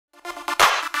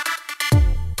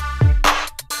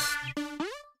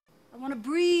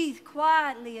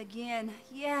quietly again.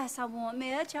 Yes, I want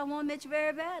Mitch. I want Mitch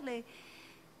very badly.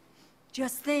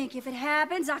 Just think, if it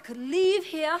happens, I could leave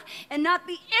here and not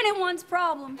be anyone's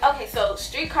problem. Okay, so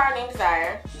Streetcar Named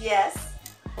Desire. Yes.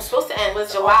 Was supposed to end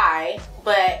was July,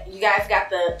 but you guys got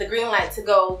the green light to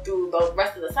go through the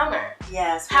rest of the summer.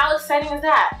 Yes. How exciting is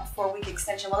that? A 4-week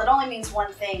extension. Well, it only means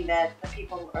one thing, that the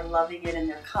people are loving it and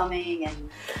they're coming. And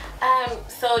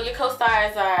so your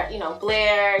co-stars are, you know,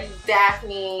 Blair,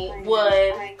 Daphne,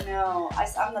 Wood. I know.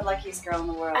 I'm the luckiest girl in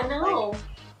the world. I know.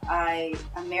 Like,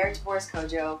 I'm married to Boris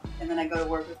Kojo, and then I go to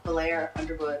work with Blair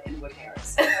Underwood and Wood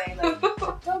Harris. Okay, like,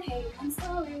 don't hate. I'm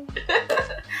sorry.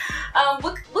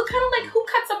 What kind of, like, who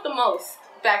cuts up the most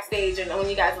backstage and when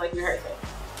you guys are, like, rehearsing?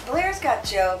 Blair's got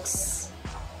jokes.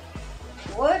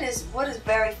 Wood is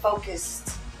very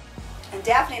focused, and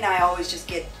Daphne and I always just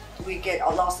get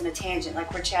lost in a tangent.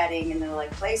 Like, we're chatting, and they're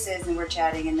like places, and we're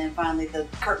chatting, and then finally the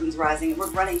curtain's rising, and we're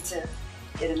running to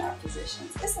get in our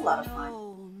positions. It's a lot of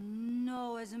fun.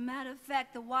 No, as a matter of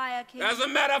fact, the wire came. As a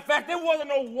matter of fact, there wasn't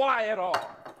no wire at all.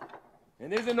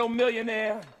 And there isn't no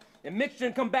millionaire. And Mitch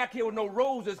didn't come back here with no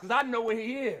roses, because I know where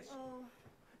he is.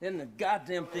 Then the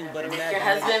goddamn thing but imagine. Your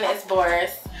husband is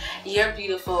Boris. You're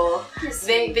beautiful.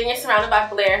 Then you're surrounded by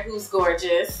Blair, who's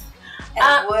gorgeous.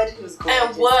 And Wood, who's gorgeous.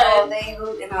 And Wood. Oh, they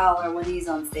hoot and holler when he's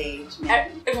on stage,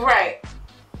 man. Right.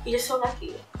 You're so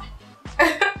lucky.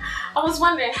 I was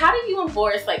wondering, how do you and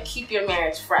Boris, like, keep your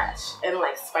marriage fresh and,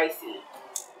 like, spicy?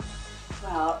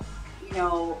 Well, you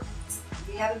know,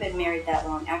 we haven't been married that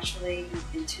long. Actually,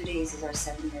 in 2 days is our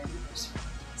 7-year anniversary.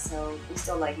 So we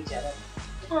still like each other.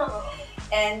 Oh.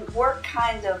 And work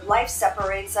kind of, life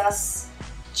separates us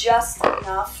just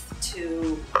enough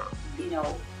to, you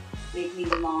know, make me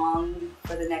long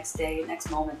for the next day, next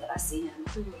moment that I see him.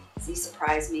 Mm-hmm. He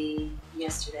surprised me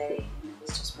yesterday, and it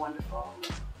was just wonderful.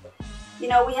 You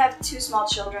know, we have 2 small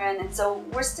children, and so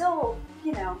we're still,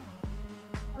 you know,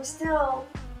 we're still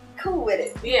cool with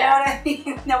it. You know what I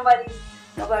mean?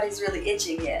 Nobody's really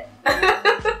itching yet.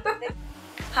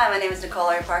 Hi, my name is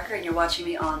Nicole Parker, and you're watching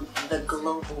me on The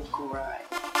Global Grind.